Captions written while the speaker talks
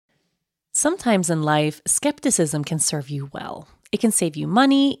Sometimes in life, skepticism can serve you well. It can save you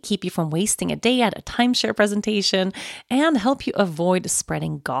money, keep you from wasting a day at a timeshare presentation, and help you avoid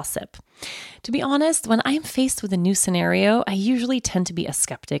spreading gossip. To be honest, when I'm faced with a new scenario, I usually tend to be a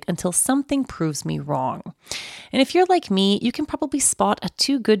skeptic until something proves me wrong. And if you're like me, you can probably spot a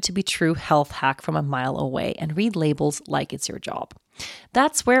too good to be true health hack from a mile away and read labels like it's your job.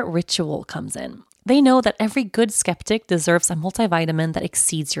 That's where Ritual comes in. They know that every good skeptic deserves a multivitamin that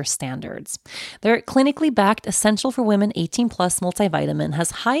exceeds your standards. Their clinically backed Essential for Women 18 Plus multivitamin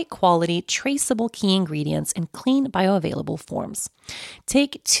has high quality, traceable key ingredients in clean, bioavailable forms.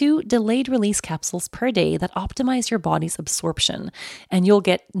 Take 2 delayed release capsules per day that optimize your body's absorption, and you'll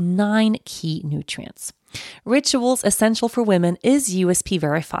get 9 key nutrients. Ritual's Essential for Women is USP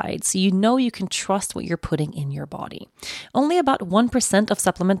verified, so you know you can trust what you're putting in your body. Only about 1% of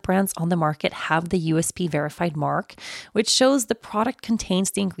supplement brands on the market have the USP verified mark, which shows the product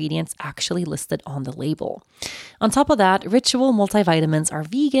contains the ingredients actually listed on the label. On top of that, Ritual multivitamins are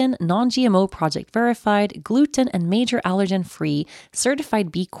vegan, non-GMO project verified, gluten and major allergen free,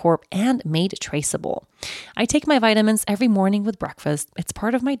 certified B Corp, and made traceable. I take my vitamins every morning with breakfast. It's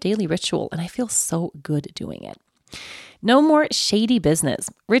part of my daily ritual, and I feel so good doing it. No more shady business.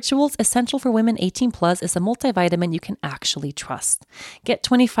 Ritual's Essential for Women 18 Plus is a multivitamin you can actually trust. Get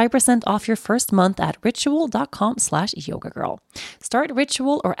 25% off your first month at ritual.com/yogagirl. Start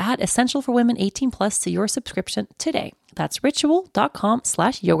Ritual or add Essential for Women 18 Plus to your subscription today. That's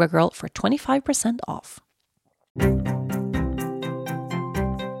ritual.com/yogagirl for 25% off.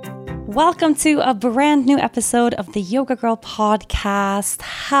 Welcome to a brand new episode of the Yoga Girl podcast.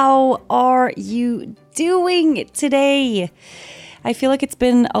 How are you doing today? I feel like it's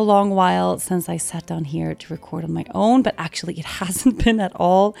been a long while since I sat down here to record on my own, but actually it hasn't been at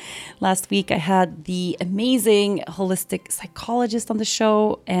all. Last week I had the amazing holistic psychologist on the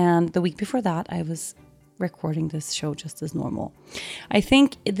show, and the week before that I was recording this show just as normal. I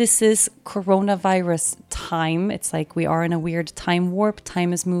think this is coronavirus time. It's like we are in a weird time warp.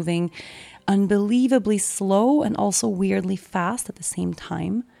 Time is moving unbelievably slow and also weirdly fast at the same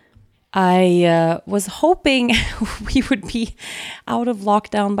time. I was hoping we would be out of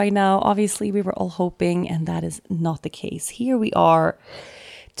lockdown by now. Obviously, we were all hoping, and that is not the case. Here we are.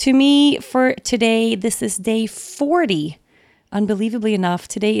 To me, for today, this is day 40. Unbelievably enough,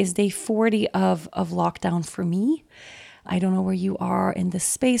 today is day 40 of lockdown for me. I don't know where you are in this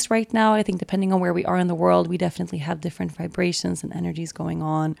space right now. I think depending on where we are in the world, we definitely have different vibrations and energies going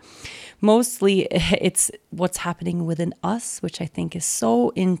on. Mostly it's what's happening within us, which I think is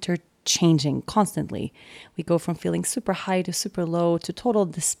so interchanging constantly. We go from feeling super high to super low to total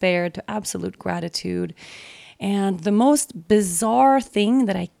despair to absolute gratitude. And the most bizarre thing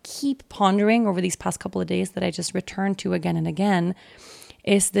that I keep pondering over these past couple of days that I just return to again and again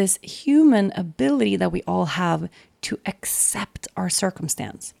is this human ability that we all have to accept our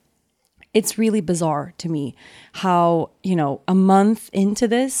circumstance. It's really bizarre to me how, a month into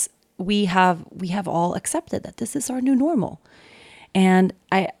this, we have all accepted that this is our new normal. And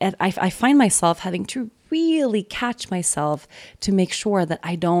I find myself having to really catch myself to make sure that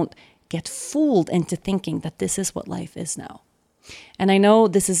I don't get fooled into thinking that this is what life is now. And I know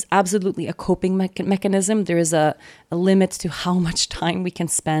this is absolutely a coping mechanism. There is a limit to how much time we can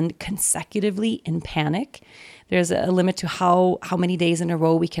spend consecutively in panic. There's a limit to how many days in a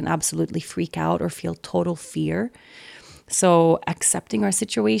row we can absolutely freak out or feel total fear. So accepting our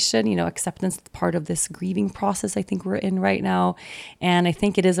situation, acceptance is part of this grieving process I think we're in right now. And I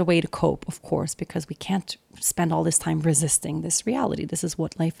think it is a way to cope, of course, because we can't spend all this time resisting this reality. This is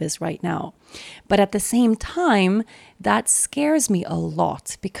what life is right now. But at the same time, that scares me a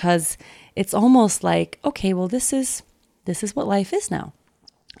lot because it's almost like, okay, well, this is what life is now.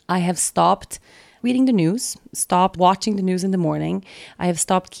 I have stopped reading the news, stopped watching the news in the morning. I have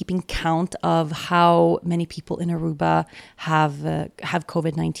stopped keeping count of how many people in Aruba have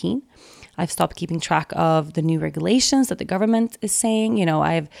COVID-19. I've stopped keeping track of the new regulations that the government is saying.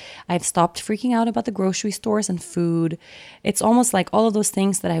 I've stopped freaking out about the grocery stores and food. It's almost like all of those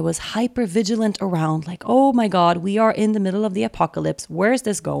things that I was hyper vigilant around, like, oh my God, we are in the middle of the apocalypse. Where is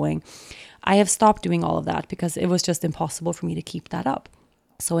this going? I have stopped doing all of that because it was just impossible for me to keep that up.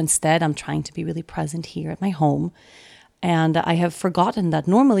 So instead, I'm trying to be really present here at my home. And I have forgotten that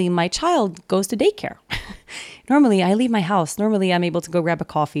normally my child goes to daycare. Normally, I leave my house. Normally, I'm able to go grab a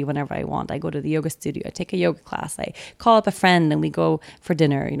coffee whenever I want. I go to the yoga studio. I take a yoga class. I call up a friend and we go for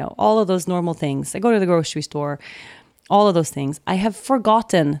dinner. All of those normal things. I go to the grocery store. All of those things. I have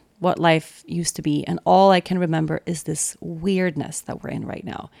forgotten what life used to be. And all I can remember is this weirdness that we're in right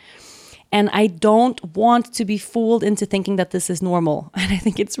now. And I don't want to be fooled into thinking that this is normal. And I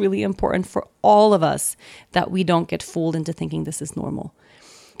think it's really important for all of us that we don't get fooled into thinking this is normal,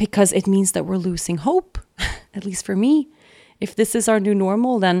 because it means that we're losing hope, at least for me. If this is our new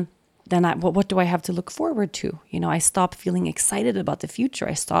normal, then what do I have to look forward to? I stop feeling excited about the future.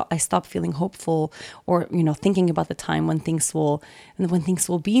 I stop feeling hopeful, or thinking about the time when things will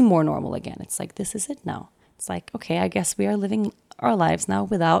be more normal again. It's like, this is it now. It's like, okay, I guess we are living our lives now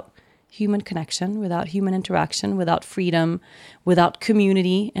without human connection, without human interaction, without freedom, without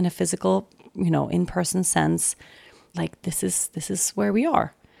community in a physical, in-person sense. Like, this is where we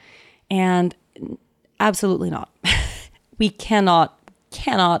are. And absolutely not. We cannot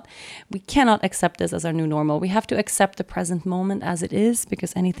accept this as our new normal. We have to accept the present moment as it is,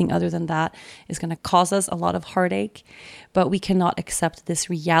 because anything other than that is going to cause us a lot of heartache. But we cannot accept this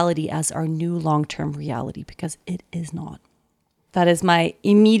reality as our new long-term reality, because it is not. That is my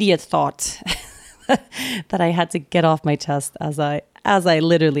immediate thought that I had to get off my chest as I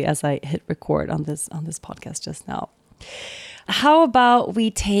hit record on this podcast just now. How about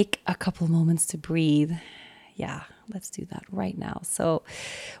we take a couple moments to breathe? Yeah, let's do that right now. So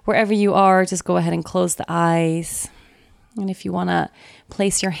wherever you are, just go ahead and close the eyes. And if you want to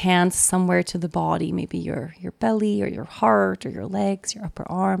place your hands somewhere to the body, maybe your belly or your heart or your legs, your upper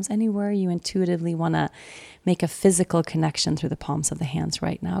arms, anywhere you intuitively want to make a physical connection through the palms of the hands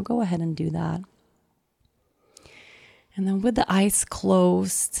right now, go ahead and do that. And then with the eyes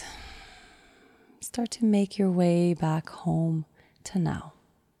closed, start to make your way back home to now.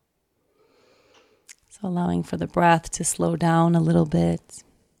 So allowing for the breath to slow down a little bit,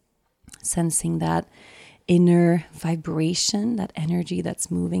 sensing that inner vibration, that energy that's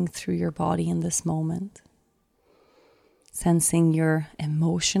moving through your body in this moment. Sensing your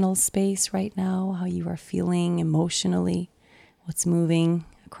emotional space right now, how you are feeling emotionally, what's moving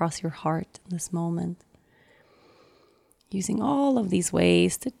across your heart in this moment. Using all of these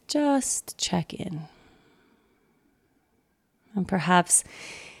ways to just check in. And perhaps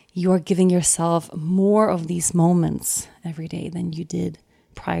you're giving yourself more of these moments every day than you did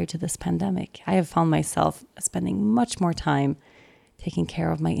prior to this pandemic. I have found myself spending much more time taking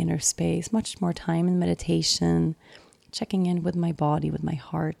care of my inner space, much more time in meditation, checking in with my body, with my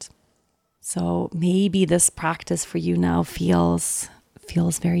heart. So maybe this practice for you now feels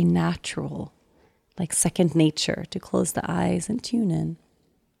very natural, like second nature, to close the eyes and tune in.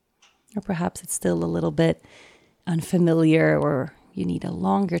 Or perhaps it's still a little bit unfamiliar, or you need a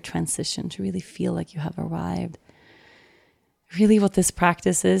longer transition to really feel like you have arrived. Really what this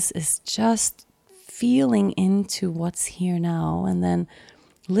practice is just feeling into what's here now and then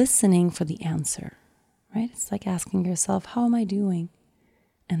listening for the answer, right? It's like asking yourself, how am I doing?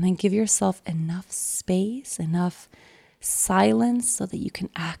 And then give yourself enough space, enough silence so that you can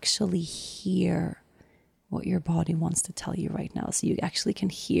actually hear what your body wants to tell you right now. So you actually can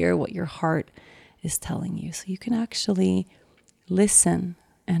hear what your heart is telling you. So you can actually listen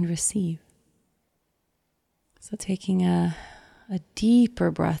and receive. So taking a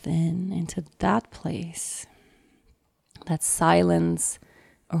deeper breath into that place, that silence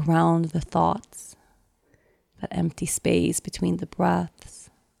around the thoughts, that empty space between the breaths,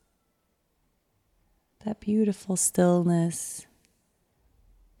 that beautiful stillness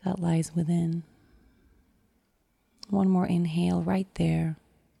that lies within. One more inhale right there.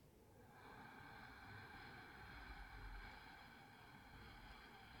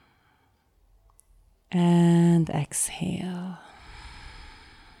 And exhale.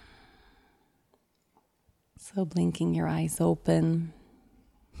 So blinking your eyes open.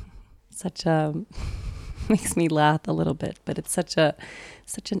 Makes me laugh a little bit, but it's such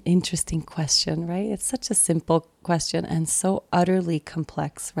an interesting question, right? It's such a simple question and so utterly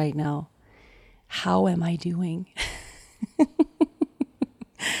complex right now. How am I doing?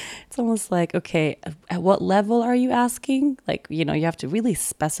 It's almost like, okay, at what level are you asking? Like, you have to really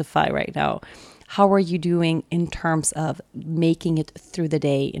specify right now. How are you doing in terms of making it through the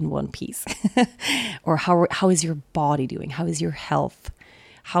day in one piece? Or how is your body doing? How is your health?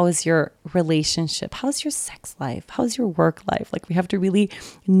 How is your relationship? How's your sex life? How's your work life? Like, we have to really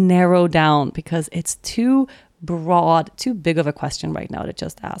narrow down, because it's too broad, too big of a question right now to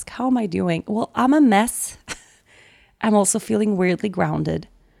just ask, how am I doing? Well, I'm a mess. I'm also feeling weirdly grounded.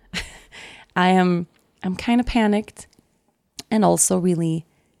 I'm kind of panicked, and also really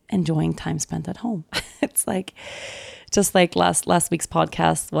enjoying time spent at home. It's like, just like last week's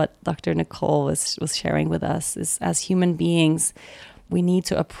podcast, what Dr. Nicole was sharing with us is, as human beings, we need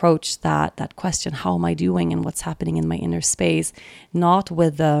to approach that question, how am I doing and what's happening in my inner space, not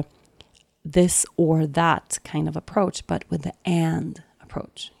with the this or that kind of approach, but with the and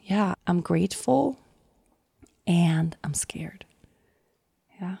approach. Yeah, I'm grateful and I'm scared.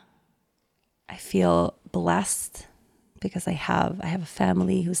 Yeah. I feel blessed because I have a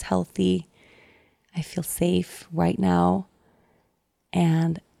family who's healthy. I feel safe right now.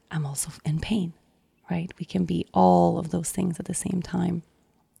 And I'm also in pain, right? We can be all of those things at the same time.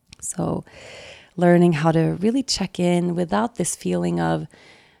 So learning how to really check in without this feeling of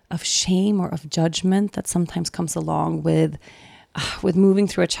shame or of judgment that sometimes comes along with moving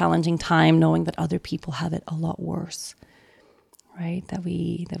through a challenging time, knowing that other people have it a lot worse, right? That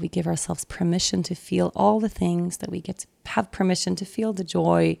we give ourselves permission to feel all the things, that we get to have permission to feel the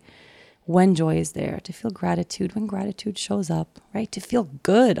joy when joy is there, to feel gratitude when gratitude shows up, right? To feel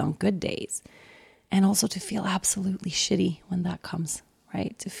good on good days, and also to feel absolutely shitty when that comes,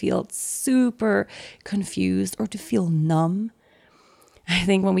 right? To feel super confused or to feel numb. I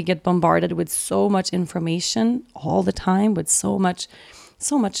think when we get bombarded with so much information all the time, with so much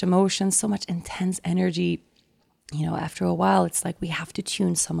emotion, so much intense energy, after a while, it's like we have to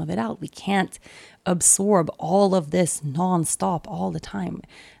tune some of it out. We can't absorb all of this nonstop all the time.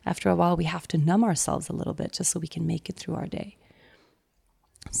 After a while, we have to numb ourselves a little bit just so we can make it through our day.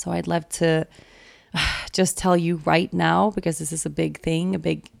 So I'd love to just tell you right now, because this is a big thing, a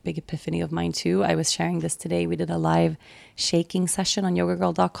big epiphany of mine too. I was sharing this today. We did a live shaking session on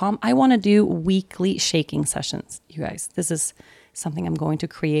yogagirl.com. I want to do weekly shaking sessions, you guys. This is something I'm going to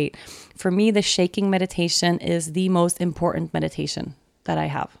create. For me, the shaking meditation is the most important meditation that I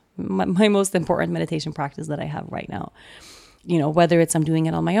have. My most important meditation practice that I have right now. Whether it's I'm doing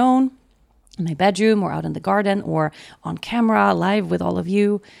it on my own, in my bedroom, or out in the garden, or on camera, live with all of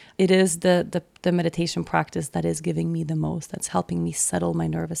you, it is the meditation practice that is giving me the most, that's helping me settle my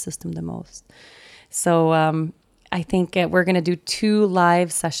nervous system the most. So I think we're going to do 2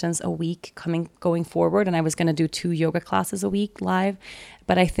 live sessions a week going forward. And I was going to do 2 yoga classes a week live,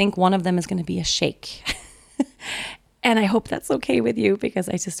 but I think one of them is going to be a shake. And I hope that's okay with you, because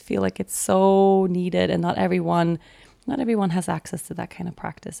I just feel like it's so needed, and not everyone has access to that kind of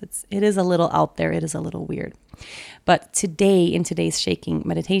practice. It is a little out there. It is a little weird. But today, in today's shaking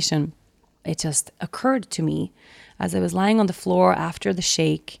meditation, it just occurred to me as I was lying on the floor after the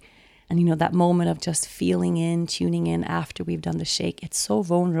shake, and that moment of just feeling in, tuning in after we've done the shake, it's so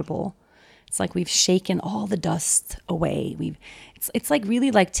vulnerable. It's like we've shaken all the dust away. It's like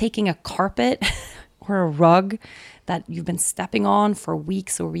really like taking a carpet or a rug that you've been stepping on for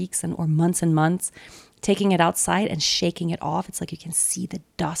weeks or months and months, taking it outside and shaking it off. It's like you can see the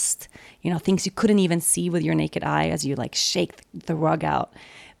dust, things you couldn't even see with your naked eye as you like shake the rug out.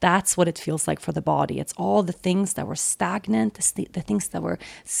 That's what it feels like for the body. It's all the things that were stagnant, the things that were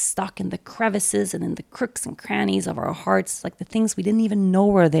stuck in the crevices and in the crooks and crannies of our hearts, like the things we didn't even know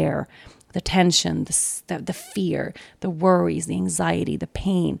were there. The tension, the fear, the worries, the anxiety, the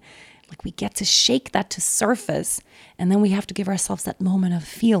pain. Like we get to shake that to surface, and then we have to give ourselves that moment of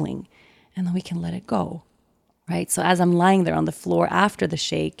feeling, and then we can let it go, right? So as I'm lying there on the floor after the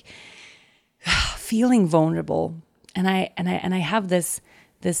shake, feeling vulnerable, and I have this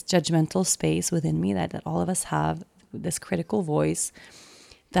judgmental space within me that all of us have, this critical voice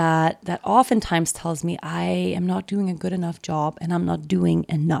that oftentimes tells me I am not doing a good enough job, and I'm not doing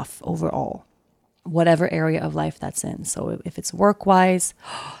enough overall, whatever area of life that's in. So if it's work-wise,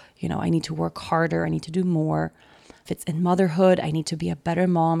 I need to work harder, I need to do more. If it's in motherhood, I need to be a better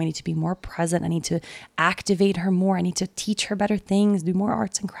mom, I need to be more present, I need to activate her more, I need to teach her better things, do more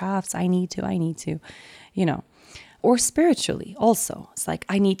arts and crafts, I need to, Or spiritually also, it's like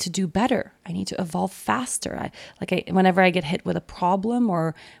I need to do better, I need to evolve faster. Whenever I get hit with a problem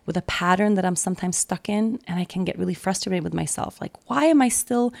or with a pattern that I'm sometimes stuck in, and I can get really frustrated with myself, like why am I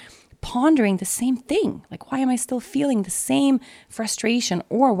still pondering the same thing? Like, why am I still feeling the same frustration?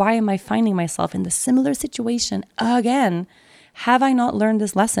 Or why am I finding myself in the similar situation again? Have I not learned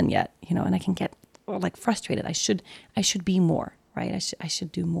this lesson yet? And I can get like frustrated. I should be more, right? I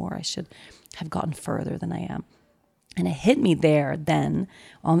should do more. I should have gotten further than I am. And it hit me there then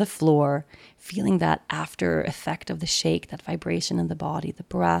on the floor, feeling that after effect of the shake, that vibration in the body, the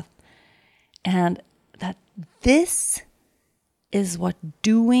breath, and that this is what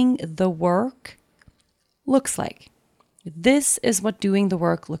doing the work looks like. This is what doing the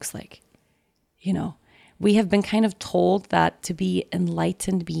work looks like. We have been kind of told that to be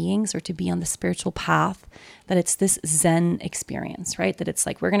enlightened beings, or to be on the spiritual path, that it's this Zen experience, right? That it's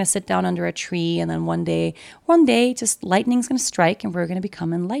like we're going to sit down under a tree, and then one day, just lightning's going to strike and we're going to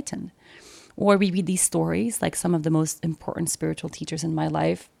become enlightened. Or we read these stories, like some of the most important spiritual teachers in my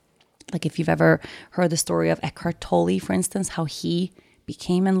life. Like if you've ever heard the story of Eckhart Tolle, for instance, how he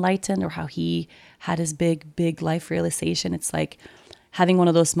became enlightened, or how he had his big life realization. It's like having one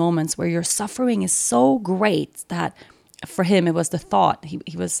of those moments where your suffering is so great that for him, it was the thought.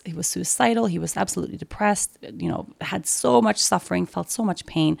 He was suicidal. He was absolutely depressed, had so much suffering, felt so much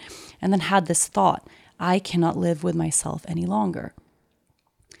pain, and then had this thought, I cannot live with myself any longer.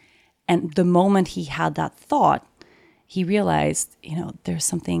 And the moment he had that thought, he realized, there's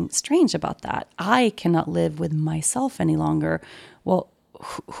something strange about that. I cannot live with myself any longer. Well,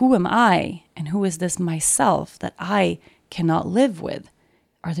 who am I? And who is this myself that I cannot live with?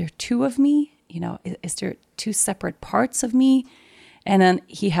 Are there two of me? Is there two separate parts of me? And then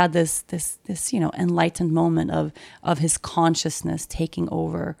he had this enlightened moment of his consciousness taking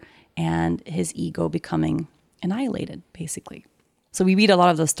over and his ego becoming annihilated, basically. So we read a lot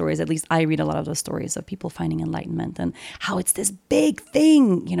of those stories, at least I read a lot of those stories of people finding enlightenment and how it's this big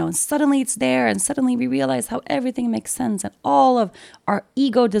thing, and suddenly it's there and suddenly we realize how everything makes sense and all of our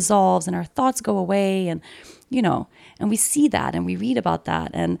ego dissolves and our thoughts go away and we see that and we read about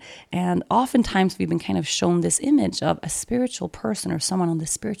that. And oftentimes we've been kind of shown this image of a spiritual person or someone on the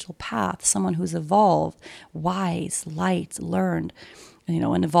spiritual path, someone who's evolved, wise, light, learned,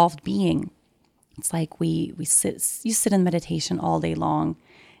 an evolved being. It's like you sit in meditation all day long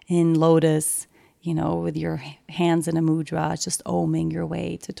in lotus, with your hands in a mudra, just oming your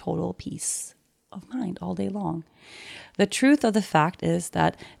way to total peace of mind all day long. The truth of the fact is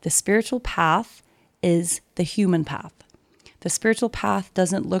that the spiritual path is the human path. The spiritual path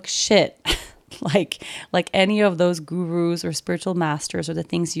doesn't look shit like any of those gurus or spiritual masters or the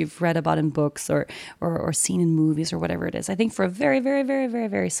things you've read about in books or seen in movies or whatever it is. I think for a very, very, very, very,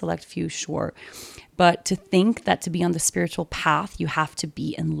 very select few, sure. But to think that to be on the spiritual path, you have to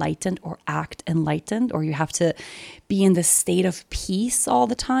be enlightened or act enlightened, or you have to be in this state of peace all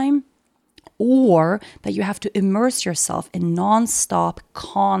the time, or that you have to immerse yourself in nonstop,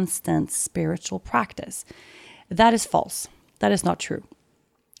 constant spiritual practice. That is false. That is not true.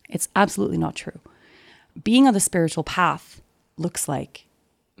 It's absolutely not true. Being on the spiritual path looks like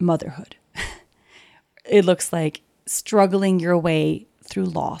motherhood. It looks like struggling your way through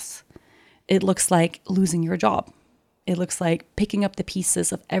loss. It looks like losing your job. It looks like picking up the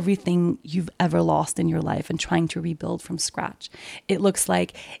pieces of everything you've ever lost in your life and trying to rebuild from scratch. It looks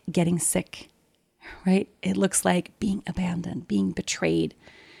like getting sick, right? It looks like being abandoned, being betrayed.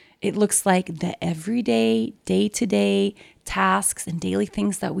 It looks like the everyday, day-to-day tasks and daily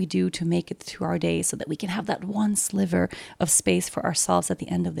things that we do to make it through our day so that we can have that one sliver of space for ourselves at the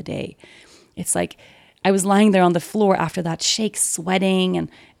end of the day. It's like I was lying there on the floor after that shake, sweating, and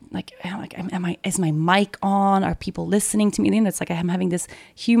is my mic on? Are people listening to me? And it's like I'm having this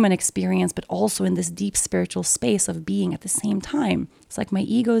human experience, but also in this deep spiritual space of being at the same time. It's like my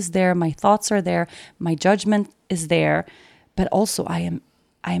ego is there, my thoughts are there, my judgment is there, but also I am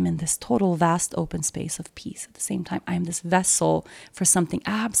in this total vast open space of peace. At the same time, I am this vessel for something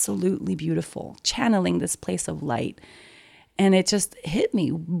absolutely beautiful, channeling this place of light. And it just hit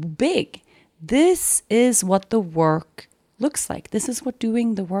me big. This is what the work looks like. This is what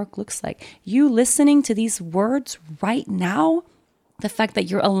doing the work looks like. You listening to these words right now, the fact that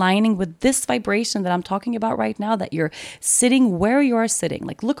you're aligning with this vibration that I'm talking about right now, that you're sitting where you are sitting,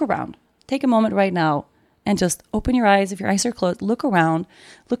 like look around, take a moment right now and just open your eyes. If your eyes are closed, look around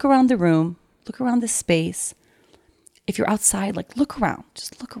the room, look around the space. If you're outside, look around,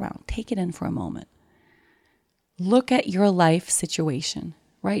 just look around, take it in for a moment. Look at your life situation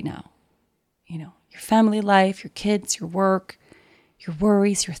right now. Your family life, your kids, your work, your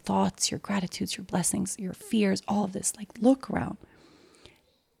worries, your thoughts, your gratitudes, your blessings, your fears, all of this. Look around.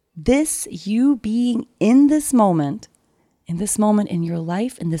 This, you being in this moment in your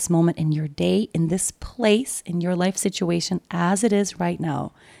life, in this moment in your day, in this place, in your life situation as it is right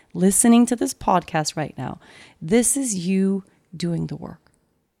now, listening to this podcast right now, this is you doing the work.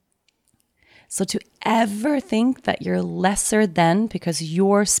 So to ever think that you're lesser than because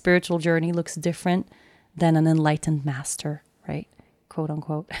your spiritual journey looks different than an enlightened master, right? Quote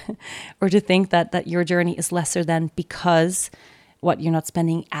unquote. Or to think that your journey is lesser than because you're not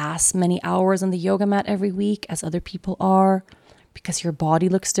spending as many hours on the yoga mat every week as other people are, because your body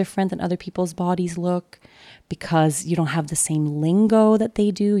looks different than other people's bodies look, because you don't have the same lingo that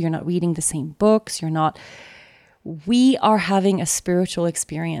they do, you're not reading the same books, we are having a spiritual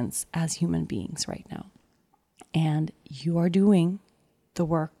experience as human beings right now. And you are doing the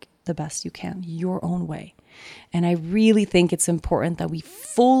work the best you can, your own way. And I really think it's important that we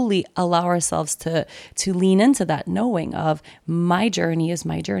fully allow ourselves to lean into that knowing of my journey is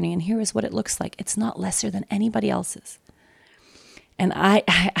my journey. And here is what it looks like. It's not lesser than anybody else's. And I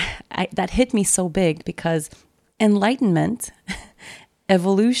that hit me so big because enlightenment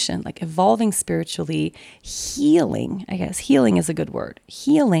evolution, like evolving spiritually, healing, I guess healing is a good word.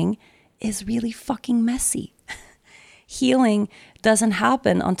 Healing is really fucking messy. Healing doesn't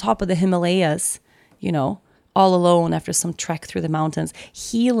happen on top of the Himalayas, all alone after some trek through the mountains.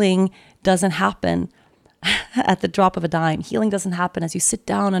 Healing doesn't happen at the drop of a dime. Healing doesn't happen as you sit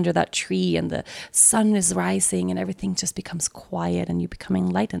down under that tree and the sun is rising and everything just becomes quiet and you become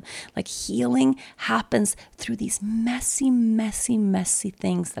enlightened. Like healing happens through these messy, messy, messy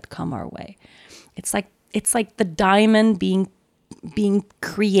things that come our way. It's like the diamond being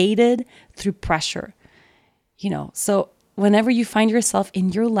created through pressure. So whenever you find yourself in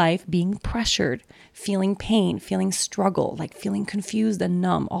your life being pressured, feeling pain, feeling struggle, like feeling confused and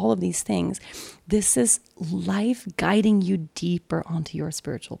numb, all of these things, this is life guiding you deeper onto your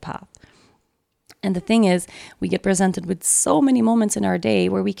spiritual path. And the thing is, we get presented with so many moments in our day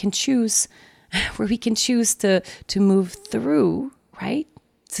where we can choose to move through, right?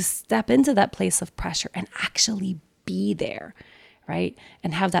 To step into that place of pressure and actually be there, right?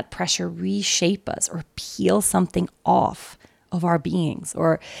 And have that pressure reshape us or peel something off of our beings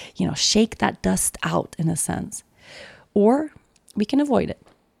or, shake that dust out in a sense. Or we can avoid it,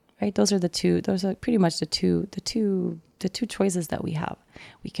 right? Those are pretty much the two choices that we have.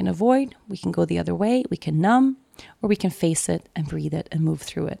 We can avoid, we can go the other way, we can numb, or we can face it and breathe it and move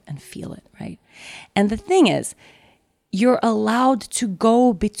through it and feel it, right? And the thing is, you're allowed to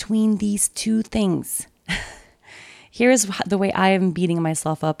go between these two things. Here's the way I am beating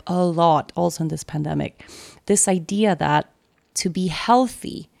myself up a lot also in this pandemic. This idea that to be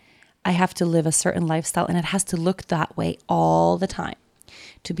healthy, I have to live a certain lifestyle and it has to look that way all the time.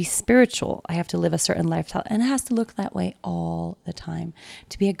 To be spiritual, I have to live a certain lifestyle and it has to look that way all the time.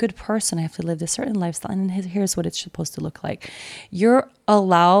 To be a good person, I have to live a certain lifestyle and here's what it's supposed to look like. You're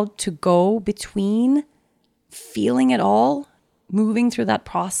allowed to go between feeling it all, moving through that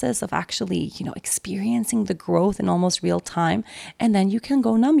process of actually, experiencing the growth in almost real time. And then you can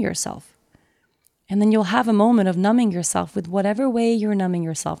go numb yourself. And then you'll have a moment of numbing yourself with whatever way you're numbing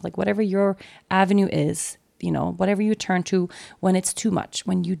yourself, like whatever your avenue is, whatever you turn to when it's too much,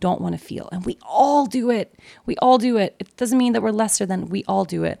 when you don't want to feel. And we all do it. We all do it. It doesn't mean that we're lesser than, we all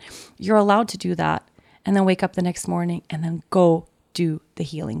do it. You're allowed to do that and then wake up the next morning and then go do the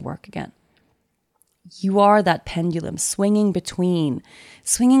healing work again. You are that pendulum swinging between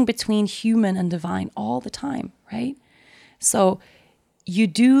human and divine all the time, right? So you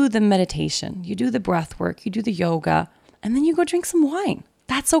do the meditation, you do the breath work, you do the yoga, and then you go drink some wine.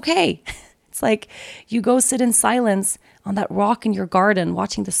 That's okay. It's like you go sit in silence on that rock in your garden,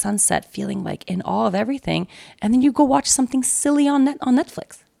 watching the sunset, feeling like in awe of everything, and then you go watch something silly on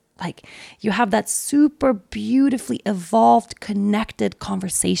Netflix. Like you have that super beautifully evolved, connected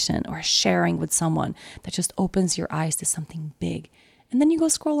conversation or sharing with someone that just opens your eyes to something big. And then you go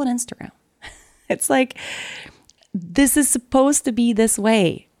scroll on Instagram. It's like, this is supposed to be this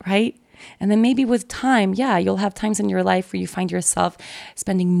way, right? And then maybe with time, you'll have times in your life where you find yourself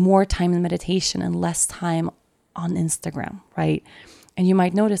spending more time in meditation and less time on Instagram, right? And you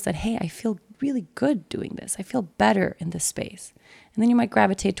might notice that, hey, I feel really good doing this. I feel better in this space. And then you might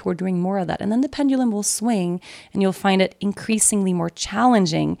gravitate toward doing more of that. And then the pendulum will swing and you'll find it increasingly more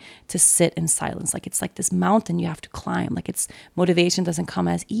challenging to sit in silence. Like it's like this mountain you have to climb. Like its motivation doesn't come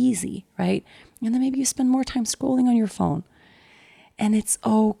as easy, right? And then maybe you spend more time scrolling on your phone. And it's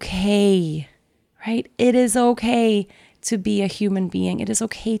okay, right? It is okay to be a human being. It is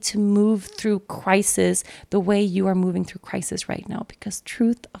okay to move through crisis the way you are moving through crisis right now. Because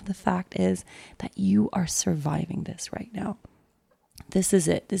truth of the fact is that you are surviving this right now. This is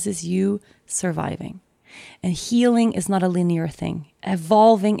it. This is you surviving. And healing is not a linear thing.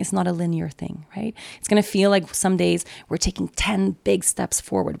 Evolving is not a linear thing, right? It's going to feel like some days we're taking 10 big steps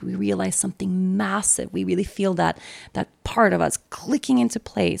forward. We realize something massive. We really feel that part of us clicking into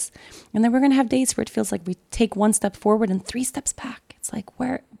place. And then we're going to have days where it feels like we take 1 step forward and 3 steps back. It's like,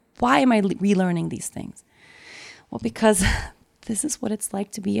 why am I relearning these things? Well, because this is what it's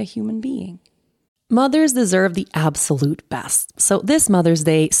like to be a human being. Mothers deserve the absolute best. So this Mother's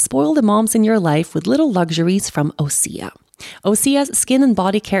Day, spoil the moms in your life with little luxuries from Osea. Osea's skin and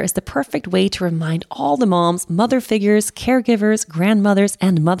body care is the perfect way to remind all the moms, mother figures, caregivers, grandmothers,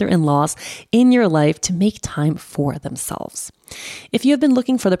 and mother-in-laws in your life to make time for themselves. If you have been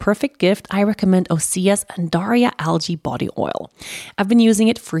looking for the perfect gift, I recommend Osea's Andaria Algae Body Oil. I've been using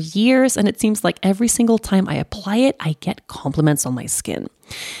it for years, and it seems like every single time I apply it, I get compliments on my skin.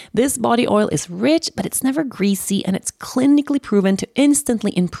 This body oil is rich, but it's never greasy, and it's clinically proven to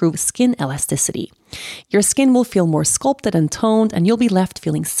instantly improve skin elasticity. Your skin will feel more sculpted and toned, and you'll be left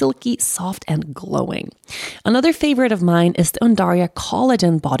feeling silky, soft, and glowing. Another favorite of mine is the Undaria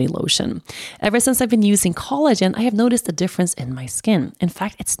Collagen Body Lotion. Ever since I've been using collagen, I have noticed a difference in my skin. In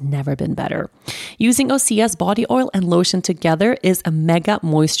fact, it's never been better. Using Osea's body oil and lotion together is a mega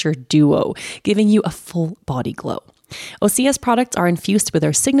moisture duo, giving you a full body glow. Osea's products are infused with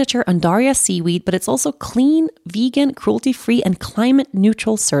their signature Undaria seaweed, but it's also clean, vegan, cruelty-free, and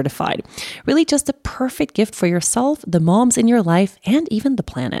climate-neutral certified. Really just a perfect gift for yourself, the moms in your life, and even the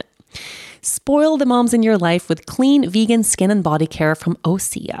planet. Spoil the moms in your life with clean, vegan skin and body care from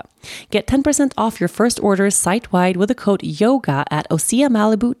Osea. Get 10% off your first orders site-wide with the code YOGA at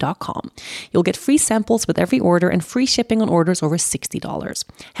OseaMalibu.com. You'll get free samples with every order and free shipping on orders over $60.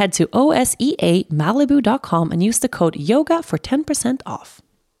 Head to OSEAMalibu.com and use the code YOGA for 10% off.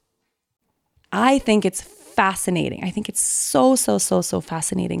 I think it's fascinating. I think it's so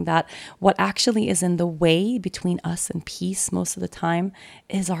fascinating that what actually is in the way between us and peace most of the time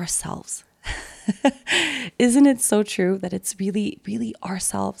is ourselves. Isn't it so true that it's really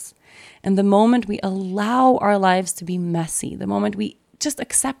ourselves? And the moment we allow our lives to be messy, the moment we just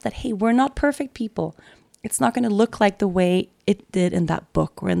accept that, hey, we're not perfect people, it's not going to look like the way it did in that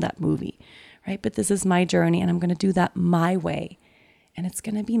book or in that movie, right? But this is my journey and I'm going to do that my way. And it's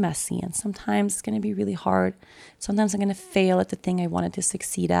going to be messy. And sometimes it's going to be really hard. Sometimes I'm going to fail at the thing I wanted to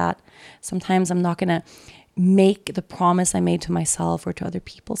succeed at. Sometimes I'm not going to make the promise I made to myself or to other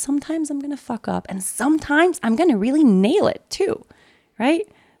people. Sometimes I'm going to fuck up. And sometimes I'm going to really nail it too, right?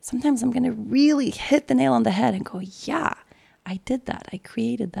 Sometimes I'm going to really hit the nail on the head and go, yeah, I did that. I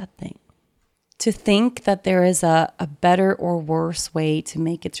created that thing. To think that there is a better or worse way to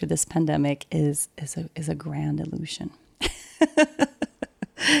make it through this pandemic is a grand illusion.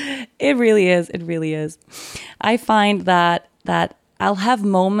 It really is. It really is. I find that I'll have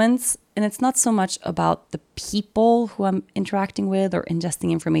moments, and it's not so much about the people who I'm interacting with or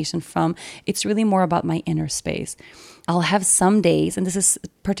ingesting information from. It's really more about my inner space. I'll have some days, and this is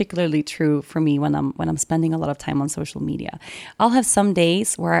particularly true for me when I'm spending a lot of time on social media. I'll have some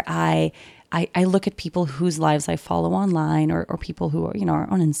days where I look at people whose lives I follow online or people who are, are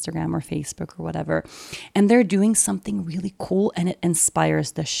on Instagram or Facebook or whatever, and they're doing something really cool and it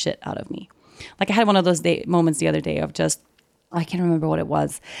inspires the shit out of me. Like I had one of those moments the other day of just, I can't remember what it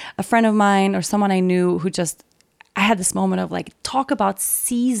was. A friend of mine or someone I knew who I had this moment of like, talk about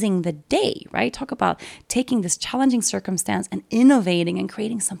seizing the day, right? Talk about taking this challenging circumstance and innovating and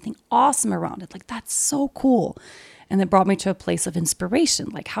creating something awesome around it. Like that's so cool. And it brought me to a place of inspiration.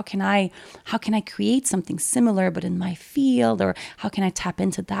 Like, how can I create something similar, but in my field, or how can I tap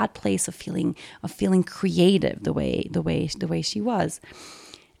into that place of feeling creative the way she was?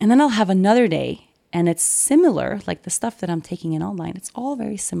 And then I'll have another day, and it's similar, like the stuff that I'm taking in online. It's all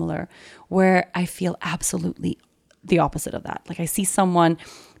very similar, where I feel absolutely the opposite of that. Like I see someone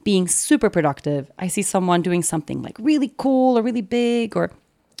being super productive. I see someone doing something like really cool or really big, or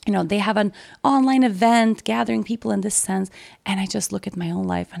they have an online event gathering people in this sense. And I just look at my own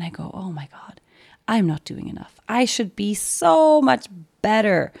life and I go, oh my God, I'm not doing enough. I should be so much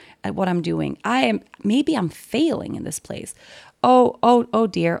better at what I'm doing. Maybe I'm failing in this place. Oh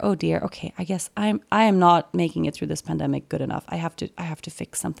dear. Okay, I guess I am not making it through this pandemic good enough. I have to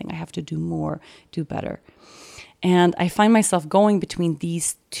fix something. I have to do more, do better. And I find myself going between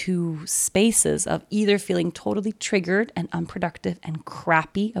these two spaces of either feeling totally triggered and unproductive and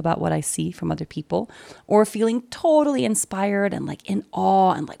crappy about what I see from other people, or feeling totally inspired and like in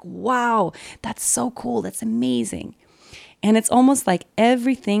awe and like, wow, that's so cool. That's amazing. And it's almost like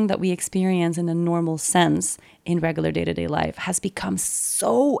everything that we experience in a normal sense in regular day-to-day life has become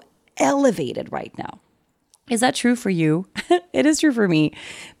so elevated right now. Is that true for you? It is true for me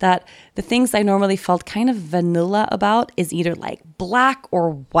that the things I normally felt kind of vanilla about is either like black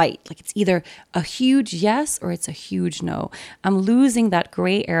or white. Like it's either a huge yes or it's a huge no. I'm losing that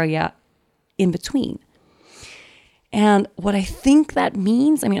gray area in between. And what I think that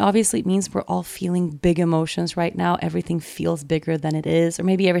means, obviously it means we're all feeling big emotions right now. Everything feels bigger than it is, or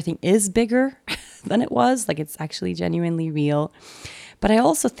maybe everything is bigger than it was. Like it's actually genuinely real. But I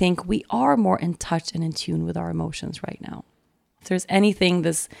also think we are more in touch and in tune with our emotions right now. If there's anything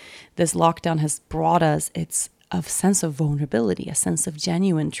this lockdown has brought us, it's a sense of vulnerability, a sense of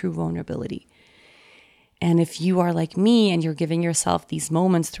genuine, true vulnerability. And if you are like me and you're giving yourself these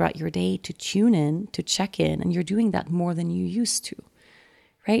moments throughout your day to tune in, to check in, and you're doing that more than you used to,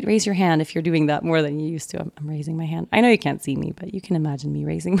 right? Raise your hand if you're doing that more than you used to. I'm raising my hand. I know you can't see me, but you can imagine me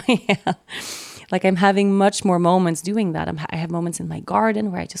raising my hand. Like I'm having much more moments doing that. I have moments in my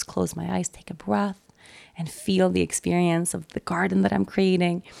garden where I just close my eyes, take a breath, and feel the experience of the garden that I'm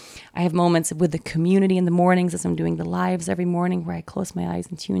creating. I have moments with the community in the mornings as I'm doing the lives every morning where I close my eyes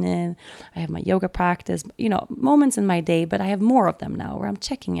and tune in. I have my yoga practice, moments in my day, but I have more of them now where I'm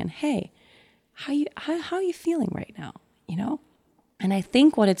checking in. Hey, how are you feeling right now? And I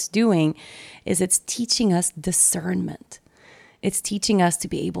think what it's doing is it's teaching us discernment. It's teaching us to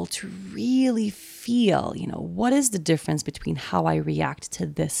be able to really feel, what is the difference between how I react to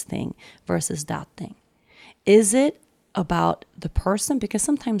this thing versus that thing? Is it about the person? Because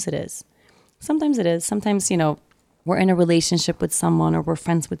sometimes it is. Sometimes, we're in a relationship with someone, or we're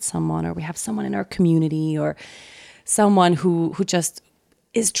friends with someone, or we have someone in our community, or someone who just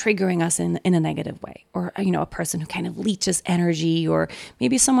is triggering us in a negative way, or, a person who kind of leeches energy, or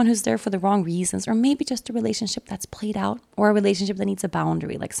maybe someone who's there for the wrong reasons, or maybe just a relationship that's played out, or a relationship that needs a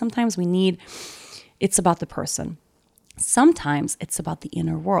boundary. Like sometimes it's about the person. Sometimes it's about the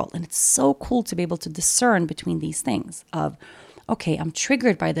inner world. And it's so cool to be able to discern between these things of, okay, I'm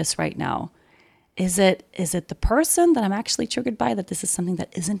triggered by this right now. Is it the person that I'm actually triggered by, that this is something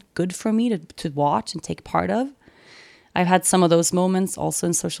that isn't good for me to watch and take part of? I've had some of those moments also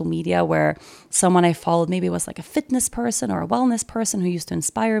in social media where someone I followed, maybe it was like a fitness person or a wellness person who used to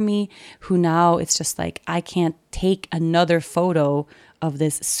inspire me, who now it's just like, I can't take another photo of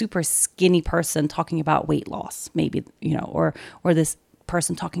this super skinny person talking about weight loss, maybe, or this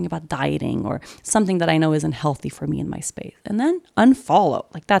person talking about dieting or something that I know isn't healthy for me in my space. And then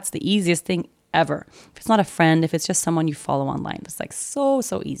unfollow. Like that's the easiest thing ever. If it's not a friend, if it's just someone you follow online, it's like so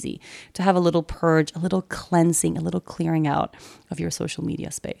easy to have a little purge, a little cleansing, a little clearing out of your social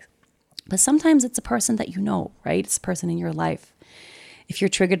media space. But sometimes it's a person that right? It's a person in your life. If you're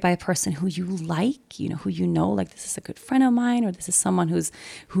triggered by a person who you like, like this is a good friend of mine, or this is someone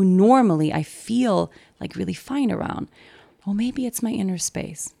who normally I feel like really fine around, well, maybe it's my inner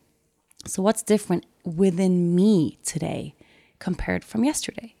space. So what's different within me today compared from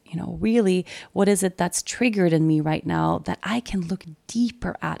yesterday? Really, what is it that's triggered in me right now that I can look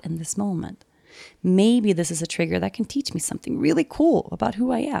deeper at in this moment? Maybe this is a trigger that can teach me something really cool about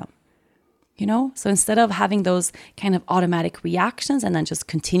who I am. So instead of having those kind of automatic reactions and then just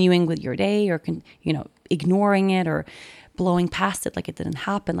continuing with your day, or, ignoring it or blowing past it like it didn't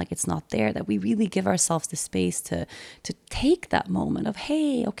happen, like it's not there, that we really give ourselves the space to take that moment of,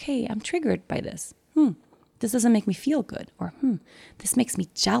 hey, okay, I'm triggered by this. This doesn't make me feel good, or this makes me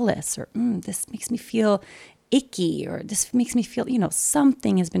jealous, or this makes me feel icky, or this makes me feel,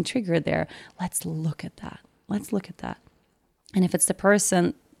 something has been triggered there. Let's look at that. And if it's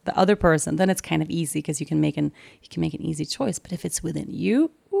the other person, then it's kind of easy because you can make an easy choice. But if it's within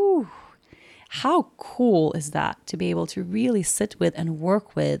you, how cool is that to be able to really sit with and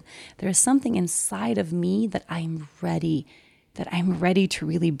work with? There is something inside of me that I'm ready to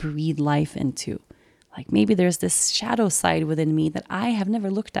really breathe life into. Like maybe there's this shadow side within me that I have never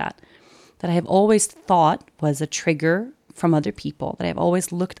looked at, that I have always thought was a trigger from other people, that I've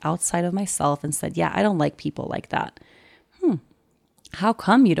always looked outside of myself and said, yeah, I don't like people like that. How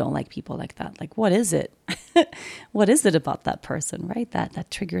come you don't like people like that? Like, what is it? What is it about that person, right?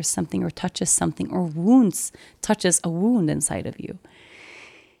 That triggers something or touches something or touches a wound inside of you.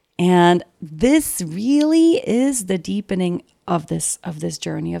 And this really is the deepening of this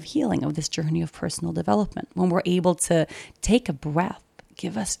journey of healing, of this journey of personal development. When we're able to take a breath,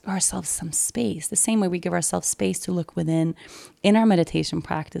 give ourselves some space, the same way we give ourselves space to look within in our meditation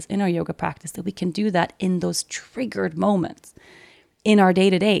practice, in our yoga practice, that we can do that in those triggered moments. In our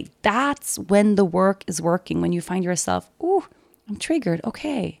day-to-day, that's when the work is working. When you find yourself, I'm triggered.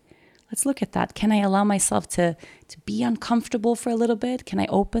 Okay, let's look at that. Can I allow myself to be uncomfortable for a little bit? Can I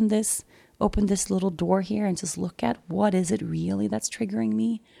open this little door here and just look at what is it really that's triggering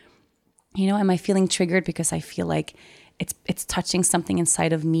me? Am I feeling triggered because I feel like it's touching something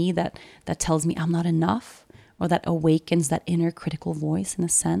inside of me that tells me I'm not enough, or that awakens that inner critical voice in a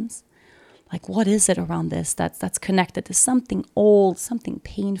sense? Like, what is it around this that's connected to something old, something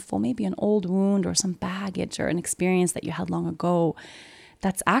painful, maybe an old wound or some baggage or an experience that you had long ago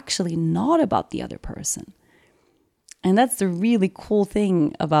that's actually not about the other person? And that's the really cool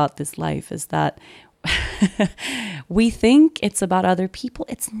thing about this life, is that we think it's about other people.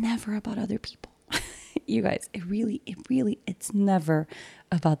 It's never about other people. You guys, it's never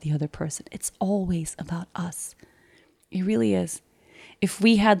about the other person. It's always about us. It really is. If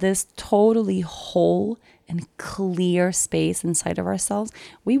we had this totally whole and clear space inside of ourselves,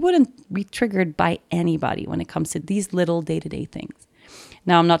 we wouldn't be triggered by anybody when it comes to these little day-to-day things.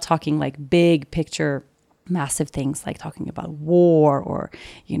 Now, I'm not talking like big picture massive things like talking about war or,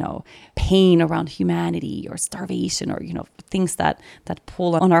 pain around humanity or starvation or, things that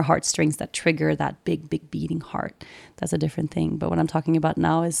pull on our heartstrings, that trigger that big, big beating heart. That's a different thing. But what I'm talking about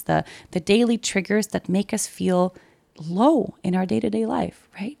now is the daily triggers that make us feel low in our day-to-day life,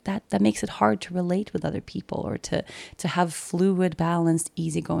 right? That makes it hard to relate with other people or to have fluid, balanced,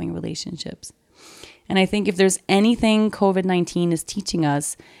 easygoing relationships. And I think if there's anything COVID-19 is teaching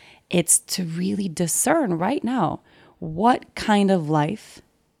us, it's to really discern right now, what kind of life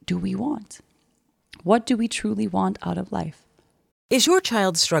do we want? What do we truly want out of life? Is your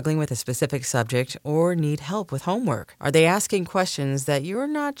child struggling with a specific subject or need help with homework? Are they asking questions that you're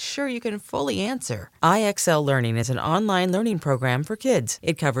not sure you can fully answer? IXL Learning is an online learning program for kids.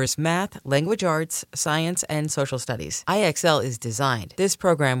 It covers math, language arts, science, and social studies. IXL is designed. This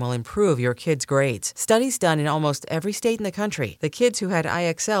program will improve your kids' grades. Studies done in almost every state in the country. The kids who had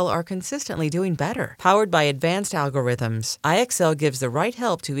IXL are consistently doing better. Powered by advanced algorithms, IXL gives the right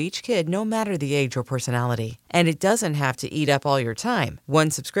help to each kid no matter the age or personality. And it doesn't have to eat up all your time.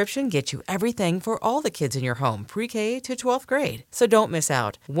 One subscription gets you everything for all the kids in your home, pre-K to 12th grade. So don't miss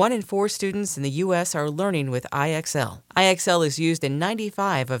out. 1 in 4 students in the U.S. are learning with IXL. IXL is used in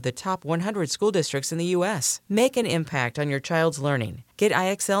 95 of the top 100 school districts in the U.S. Make an impact on your child's learning. Get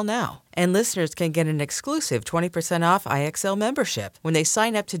IXL now. And listeners can get an exclusive 20% off IXL membership when they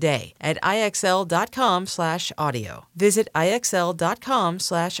sign up today at IXL.com/audio. Visit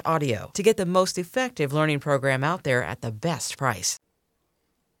IXL.com/audio to get the most effective learning program out there at the best price.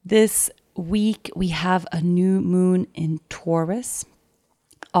 This week, we have a new moon in Taurus.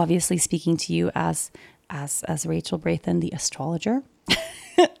 Obviously speaking to you as Rachel Brathen, the astrologer.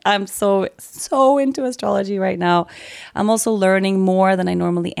 I'm so into astrology right now. I'm also learning more than I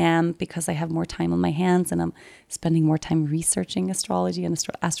normally am because I have more time on my hands and I'm spending more time researching astrology and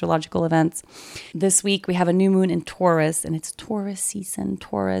astrological events. This week we have a new moon in Taurus and it's Taurus season.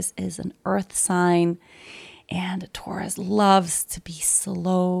 Taurus is an earth sign and Taurus loves to be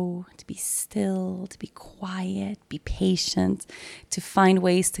slow, to be still, to be quiet, be patient, to find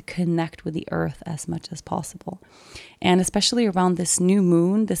ways to connect with the earth as much as possible. And especially around this new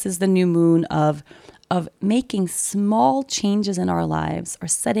moon, this is the new moon of making small changes in our lives or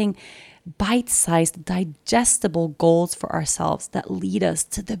setting bite-sized, digestible goals for ourselves that lead us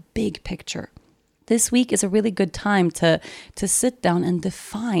to the big picture. This week is a really good time to sit down and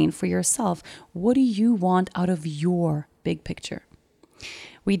define for yourself, what do you want out of your big picture?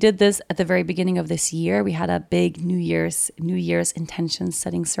 We did this at the very beginning of this year. We had a big New Year's intention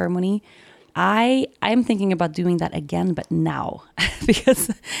setting ceremony. I'm thinking about doing that again, but now,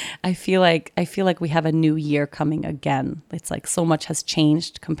 because I feel like we have a new year coming again. It's like so much has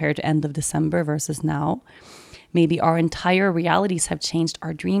changed compared to end of December versus now. Maybe our entire realities have changed,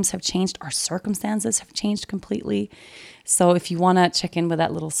 our dreams have changed, our circumstances have changed completely. So if you want to check in with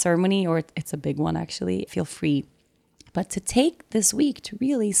that little ceremony, or it's a big one actually, feel free. But to take this week to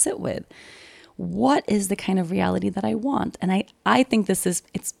really sit with, what is the kind of reality that I want? And I think it's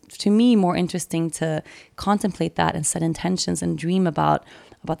to me more interesting to contemplate that and set intentions and dream about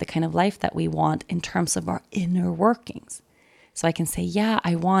the kind of life that we want in terms of our inner workings. So I can say, yeah,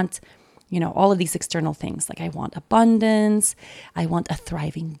 I want all of these external things. Like I want abundance. I want a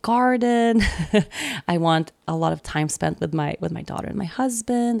thriving garden. I want a lot of time spent with my daughter and my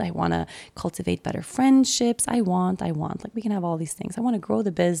husband. I want to cultivate better friendships. I want, like we can have all these things. I want to grow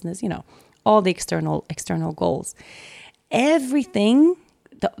the business, all the external goals. Everything,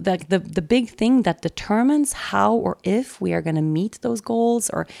 the big thing that determines how or if we are going to meet those goals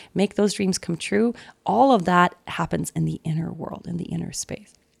or make those dreams come true, all of that happens in the inner world, in the inner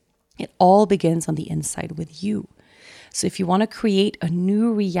space. It all begins on the inside with you. So if you want to create a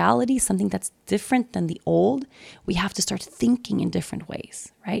new reality, something that's different than the old, we have to start thinking in different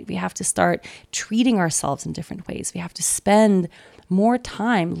ways, right? We have to start treating ourselves in different ways. We have to spend more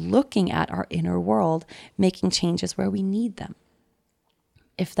time looking at our inner world, making changes where we need them.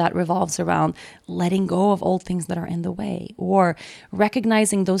 If that revolves around letting go of old things that are in the way, or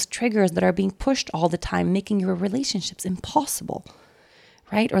recognizing those triggers that are being pushed all the time, making your relationships impossible,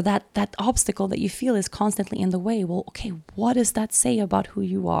 right? Or that obstacle that you feel is constantly in the way. Well, okay, what does that say about who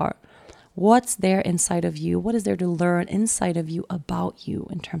you are? What's there inside of you? What is there to learn inside of you about you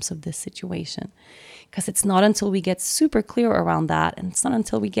in terms of this situation? Because it's not until we get super clear around that, and it's not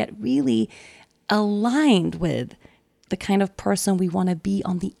until we get really aligned with the kind of person we want to be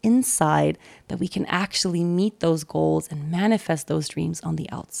on the inside that we can actually meet those goals and manifest those dreams on the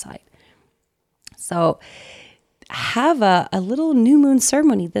outside. So have a little new moon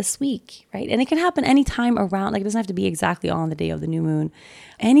ceremony this week, right? And it can happen anytime around, like it doesn't have to be exactly on the day of the new moon.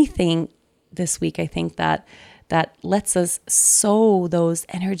 Anything this week, I think that lets us sow those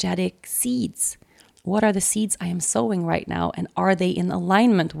energetic seeds. What are the seeds I am sowing right now? And are they in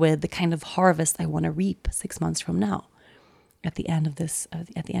alignment with the kind of harvest I want to reap 6 months from now at the end of this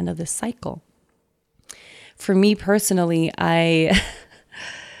cycle? For me personally, I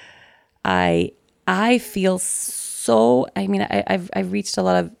feel so, I mean, I've reached a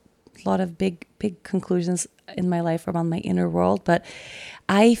lot of big conclusions in my life around my inner world, but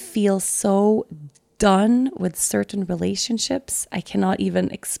I feel so done with certain relationships. I cannot even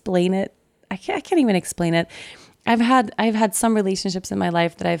explain it. I can't even explain it. I've had some relationships in my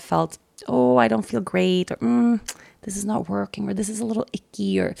life that I've felt, oh, I don't feel great, or this is not working, or this is a little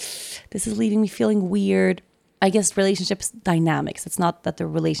icky, or this is leaving me feeling weird. I guess relationships dynamics. It's not that the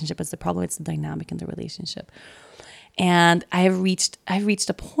relationship is the problem, it's the dynamic in the relationship. And I've reached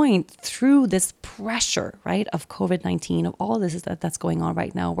a point through this pressure, right, of COVID-19, of all this that's going on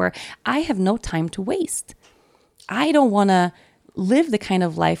right now, where I have no time to waste. I don't want to live the kind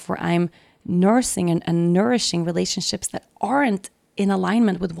of life where I'm nursing and nourishing relationships that aren't in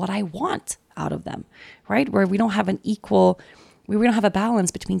alignment with what I want out of them, right? Where we don't have we don't have a balance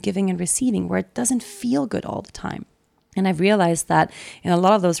between giving and receiving, where it doesn't feel good all the time. And I've realized that in a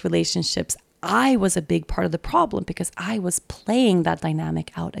lot of those relationships, I was a big part of the problem because I was playing that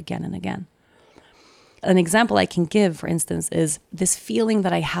dynamic out again and again. An example I can give, for instance, is this feeling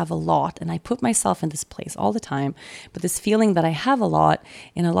that I have a lot, and I put myself in this place all the time, but this feeling that I have a lot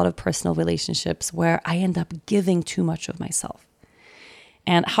in a lot of personal relationships where I end up giving too much of myself.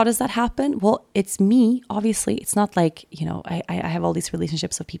 And how does that happen? Well, it's me, obviously. It's not like, I have all these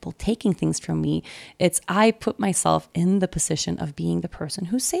relationships of people taking things from me. It's I put myself in the position of being the person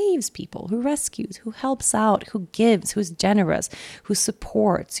who saves people, who rescues, who helps out, who gives, who's generous, who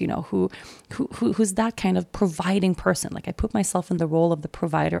supports, who's that kind of providing person. Like I put myself in the role of the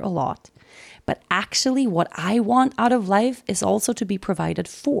provider a lot. But actually what I want out of life is also to be provided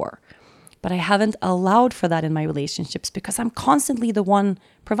for. But I haven't allowed for that in my relationships because I'm constantly the one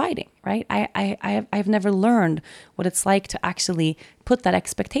providing, right? I've never learned what it's like to actually put that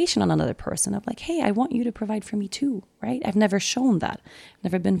expectation on another person of like, hey, I want you to provide for me too, right? I've never shown that. I've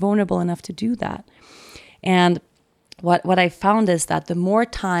never been vulnerable enough to do that. And what I found is that the more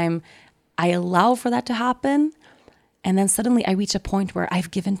time I allow for that to happen, and then suddenly I reach a point where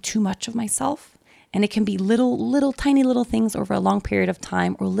I've given too much of myself. And it can be little, tiny little things over a long period of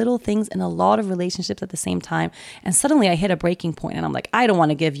time, or little things in a lot of relationships at the same time. And suddenly I hit a breaking point and I'm like, I don't want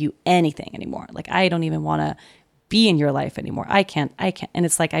to give you anything anymore. Like, I don't even want to be in your life anymore. I can't. And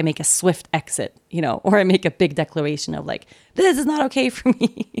it's like I make a swift exit, or I make a big declaration of like, this is not okay for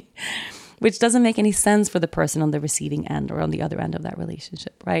me, which doesn't make any sense for the person on the receiving end or on the other end of that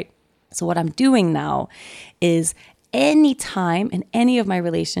relationship, right? So what I'm doing now is anytime in any of my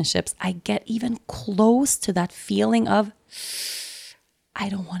relationships, I get even close to that feeling of, I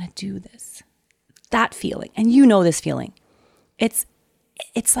don't want to do this. That feeling. And this feeling. It's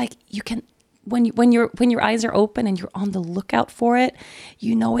like you can, when your eyes are open and you're on the lookout for it,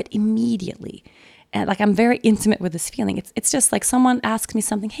 you know it immediately. And like, I'm very intimate with this feeling. It's just like someone asks me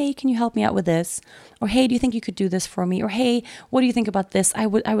something, hey, can you help me out with this? Or, hey, do you think you could do this for me? Or, hey, what do you think about this? I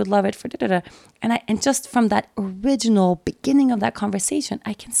would love it for da-da-da. And just from that original beginning of that conversation,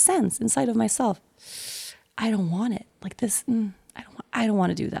 I can sense inside of myself, I don't want it. Like this, I don't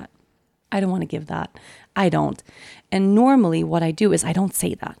want to do that. I don't want to give that. I don't. And normally what I do is I don't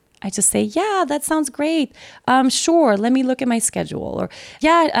say that. I just say, yeah, that sounds great. Sure, let me look at my schedule. Or,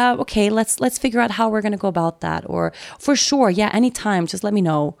 yeah, okay, let's figure out how we're going to go about that. Or, for sure, yeah, anytime, just let me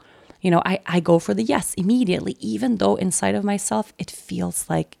know. I go for the yes immediately, even though inside of myself, it feels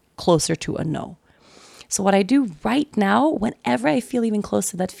like closer to a no. So what I do right now, whenever I feel even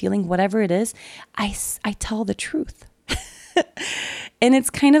close to that feeling, whatever it is, I tell the truth. And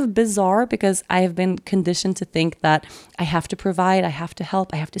it's kind of bizarre because I have been conditioned to think that I have to provide, I have to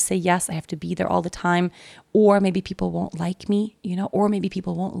help, I have to say yes, I have to be there all the time, or maybe people won't like me, or maybe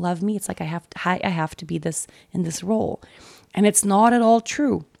people won't love me. It's like I have to be this in this role. And it's not at all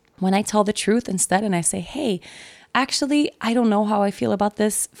true. When I tell the truth instead and I say, hey, actually, I don't know how I feel about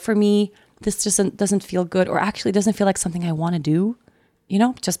this. For me, this just doesn't feel good, or actually doesn't feel like something I want to do.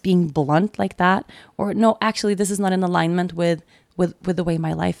 Just being blunt like that. Or no, actually, this is not in alignment with the way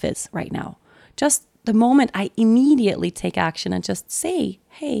my life is right now. Just the moment I immediately take action and just say,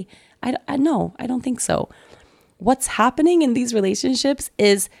 hey, I don't think so. What's happening in these relationships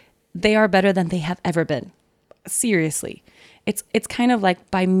is they are better than they have ever been. Seriously. It's kind of like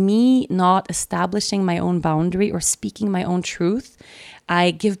by me not establishing my own boundary or speaking my own truth,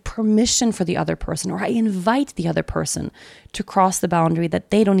 I give permission for the other person, or I invite the other person to cross the boundary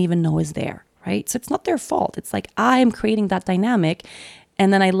that they don't even know is there, right? So it's not their fault. It's like I'm creating that dynamic,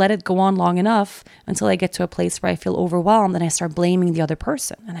 and then I let it go on long enough until I get to a place where I feel overwhelmed and I start blaming the other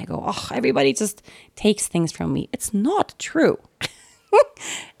person. And I go, oh, everybody just takes things from me. It's not true.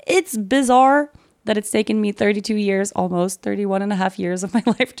 It's bizarre that it's taken me 32 years, almost 31 and a half years of my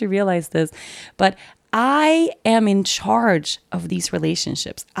life to realize this. But I am in charge of these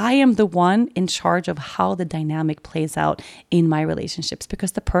relationships. I am the one in charge of how the dynamic plays out in my relationships,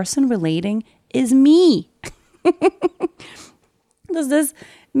 because the person relating is me. Does this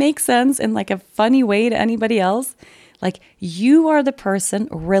make sense in like a funny way to anybody else? Like, you are the person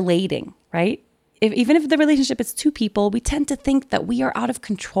relating, right? Even if the relationship is two people, we tend to think that we are out of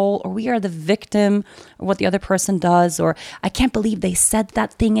control, or we are the victim of what the other person does, or I can't believe they said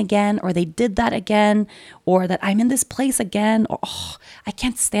that thing again, or they did that again, or that I'm in this place again, or oh, I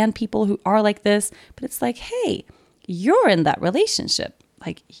can't stand people who are like this. But it's like, hey, you're in that relationship.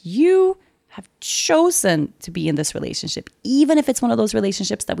 Like, you have chosen to be in this relationship, even if it's one of those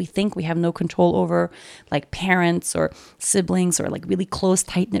relationships that we think we have no control over, like parents or siblings, or like really close,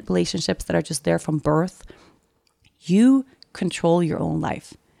 tight-knit relationships that are just there from birth. You control your own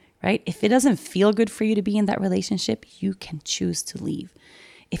life, right? If it doesn't feel good for you to be in that relationship, you can choose to leave.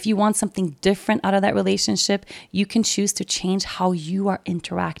 If you want something different out of that relationship, you can choose to change how you are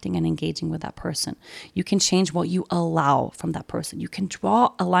interacting and engaging with that person. You can change what you allow from that person. You can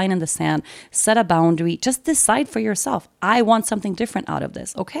draw a line in the sand, set a boundary, just decide for yourself, I want something different out of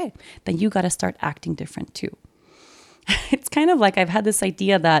this. Okay, then you got to start acting different too. It's kind of like I've had this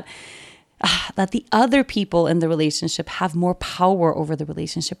idea that the other people in the relationship have more power over the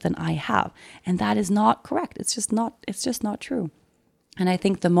relationship than I have. And that is not correct. It's just not true. And I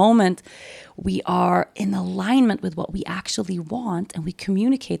think the moment we are in alignment with what we actually want and we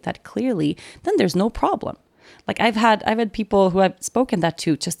communicate that clearly, then there's no problem. Like I've had people who I've spoken that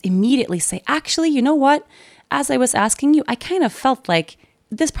to just immediately say, actually, you know what? As I was asking you, I kind of felt like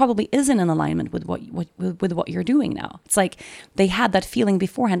this probably isn't in alignment with what you're doing now. It's like they had that feeling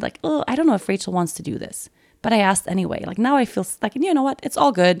beforehand, like, oh, I don't know if Rachel wants to do this. But I asked anyway. Like now I feel like, you know what? It's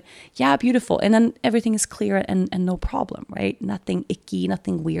all good. Yeah, beautiful. And then everything is clear and no problem, right? Nothing icky,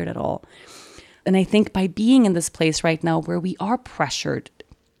 nothing weird at all. And I think by being in this place right now where we are pressured,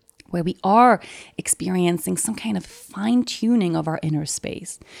 where we are experiencing some kind of fine-tuning of our inner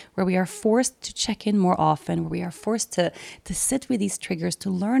space, where we are forced to check in more often, where we are forced to sit with these triggers, to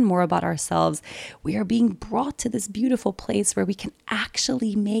learn more about ourselves, we are being brought to this beautiful place where we can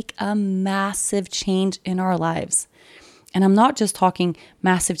actually make a massive change in our lives. And I'm not just talking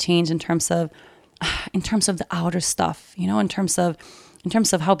massive change in terms of the outer stuff, you know, in terms of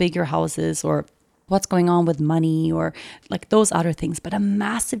how big your house is, or what's going on with money, or like those other things, but a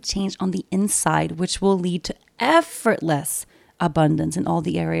massive change on the inside, which will lead to effortless abundance in all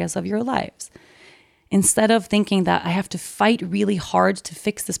the areas of your lives. Instead of thinking that I have to fight really hard to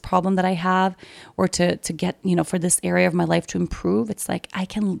fix this problem that I have, or to get, you know, for this area of my life to improve, it's like I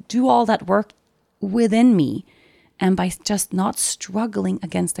can do all that work within me. And by just not struggling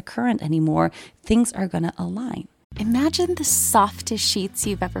against the current anymore, things are going to align. Imagine the softest sheets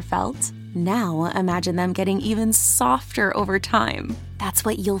you've ever felt. Now imagine them getting even softer over time. That's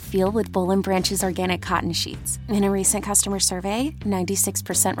what you'll feel with Boll & Branch's organic cotton sheets. In a recent customer survey,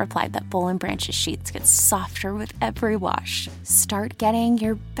 96% replied that Boll & Branch's sheets get softer with every wash. Start getting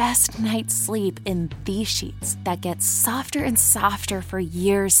your best night's sleep in these sheets that get softer and softer for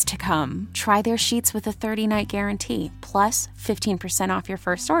years to come. Try their sheets with a 30-night guarantee, plus 15% off your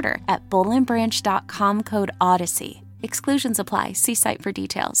first order at bollandbranch.com, code Odyssey. Exclusions apply. See site for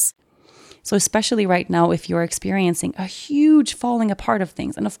details. So especially right now, if you're experiencing a huge falling apart of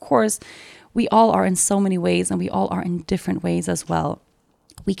things, and of course, we all are in so many ways, and we all are in different ways as well.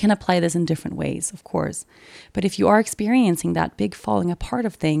 We can apply this in different ways, of course. But if you are experiencing that big falling apart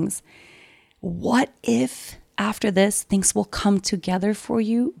of things, what if after this, things will come together for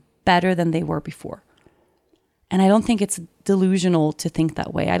you better than they were before? And I don't think it's delusional to think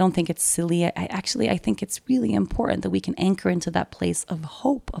that way. I don't think it's silly. I think it's really important that we can anchor into that place of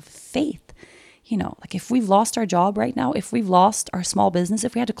hope, of faith. You know, like if we've lost our job right now, if we've lost our small business,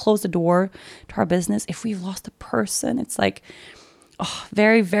 if we had to close the door to our business, if we've lost a person, it's like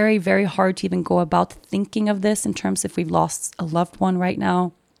very, very, very hard to even go about thinking of this in terms if we've lost a loved one right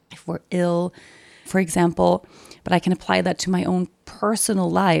now, if we're ill, for example. But I can apply that to my own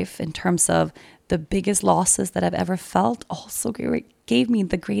personal life in terms of the biggest losses that I've ever felt also gave me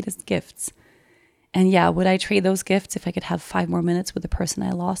the greatest gifts. And yeah, would I trade those gifts if I could have 5 more minutes with the person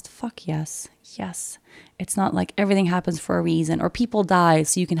I lost? Fuck yes. Yes. It's not like everything happens for a reason or people die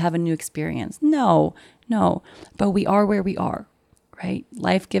so you can have a new experience. No. But we are where we are, right?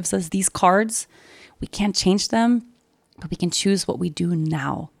 Life gives us these cards. We can't change them, but we can choose what we do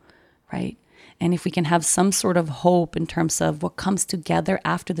now, right? And if we can have some sort of hope in terms of what comes together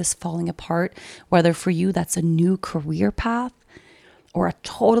after this falling apart, whether for you that's a new career path or a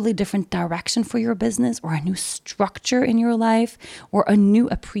totally different direction for your business or a new structure in your life or a new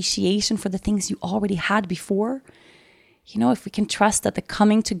appreciation for the things you already had before, if we can trust that the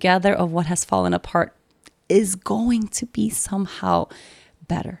coming together of what has fallen apart is going to be somehow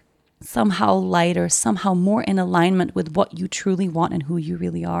better, somehow lighter, somehow more in alignment with what you truly want and who you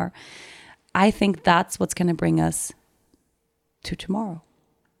really are. I think that's what's going to bring us to tomorrow.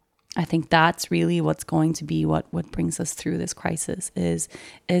 I think that's really what's going to be what brings us through this crisis is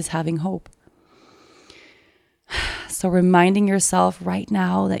having hope. So reminding yourself right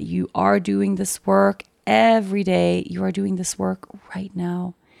now that you are doing this work every day. You are doing this work right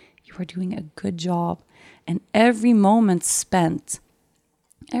now. You are doing a good job. And every moment spent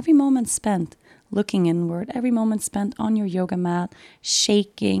looking inward, every moment spent on your yoga mat,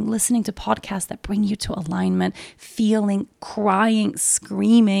 shaking, listening to podcasts that bring you to alignment, feeling, crying,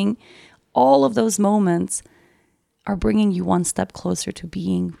 screaming, all of those moments are bringing you one step closer to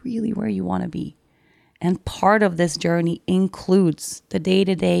being really where you want to be. And part of this journey includes the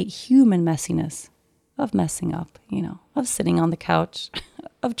day-to-day human messiness of messing up, of sitting on the couch,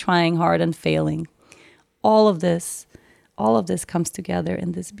 of trying hard and failing. All of this comes together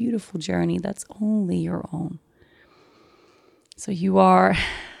in this beautiful journey that's only your own. So you are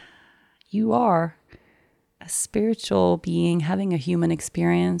a spiritual being having a human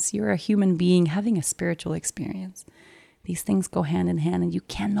experience. You're a human being having a spiritual experience. These things go hand in hand and you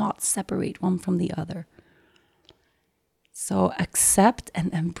cannot separate one from the other. So accept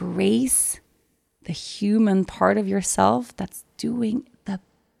and embrace the human part of yourself that's doing the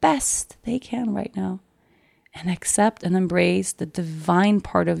best they can right now. And accept and embrace the divine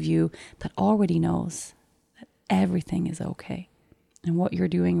part of you that already knows that everything is okay. And what you're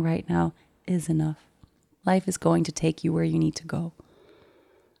doing right now is enough. Life is going to take you where you need to go.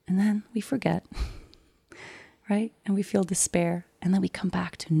 And then we forget, right? And we feel despair. And then we come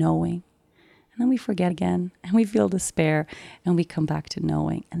back to knowing. And then we forget again. And we feel despair. And we come back to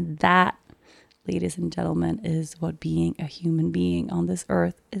knowing. And that, ladies and gentlemen, is what being a human being on this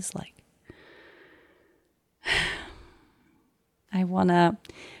earth is like. I want to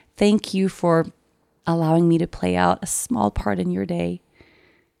thank you for allowing me to play out a small part in your day.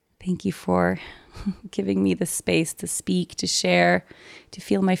 Thank you for giving me the space to speak, to share, to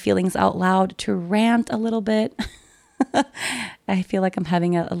feel my feelings out loud, to rant a little bit. I feel like I'm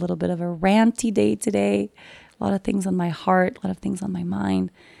having a little bit of a ranty day today. A lot of things on my heart, a lot of things on my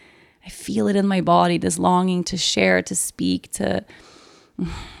mind. I feel it in my body, this longing to share, to speak,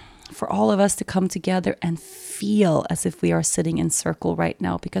 for all of us to come together and feel as if we are sitting in circle right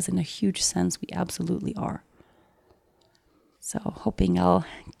now, because in a huge sense, we absolutely are. So hoping I'll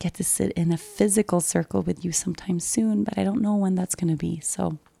get to sit in a physical circle with you sometime soon, but I don't know when that's going to be.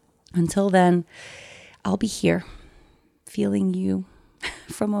 So until then, I'll be here feeling you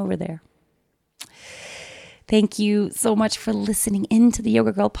from over there. Thank you so much for listening into the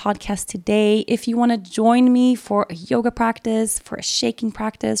Yoga Girl podcast today. If you want to join me for a yoga practice, for a shaking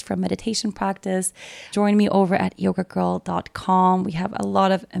practice, for a meditation practice, join me over at yogagirl.com. We have a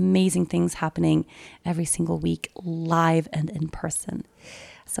lot of amazing things happening every single week, live and in person.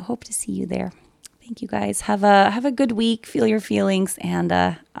 So hope to see you there. Thank you guys. Have a good week. Feel your feelings, and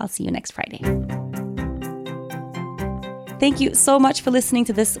I'll see you next Friday. Thank you so much for listening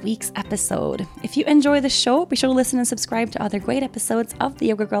to this week's episode. If you enjoy the show, be sure to listen and subscribe to other great episodes of the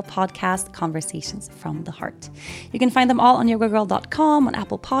Yoga Girl podcast, Conversations from the Heart. You can find them all on yogagirl.com, on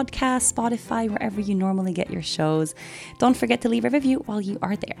Apple Podcasts, Spotify, wherever you normally get your shows. Don't forget to leave a review while you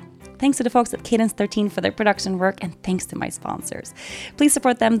are there. Thanks to the folks at Cadence 13 for their production work, and thanks to my sponsors. Please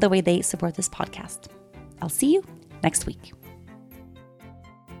support them the way they support this podcast. I'll see you next week.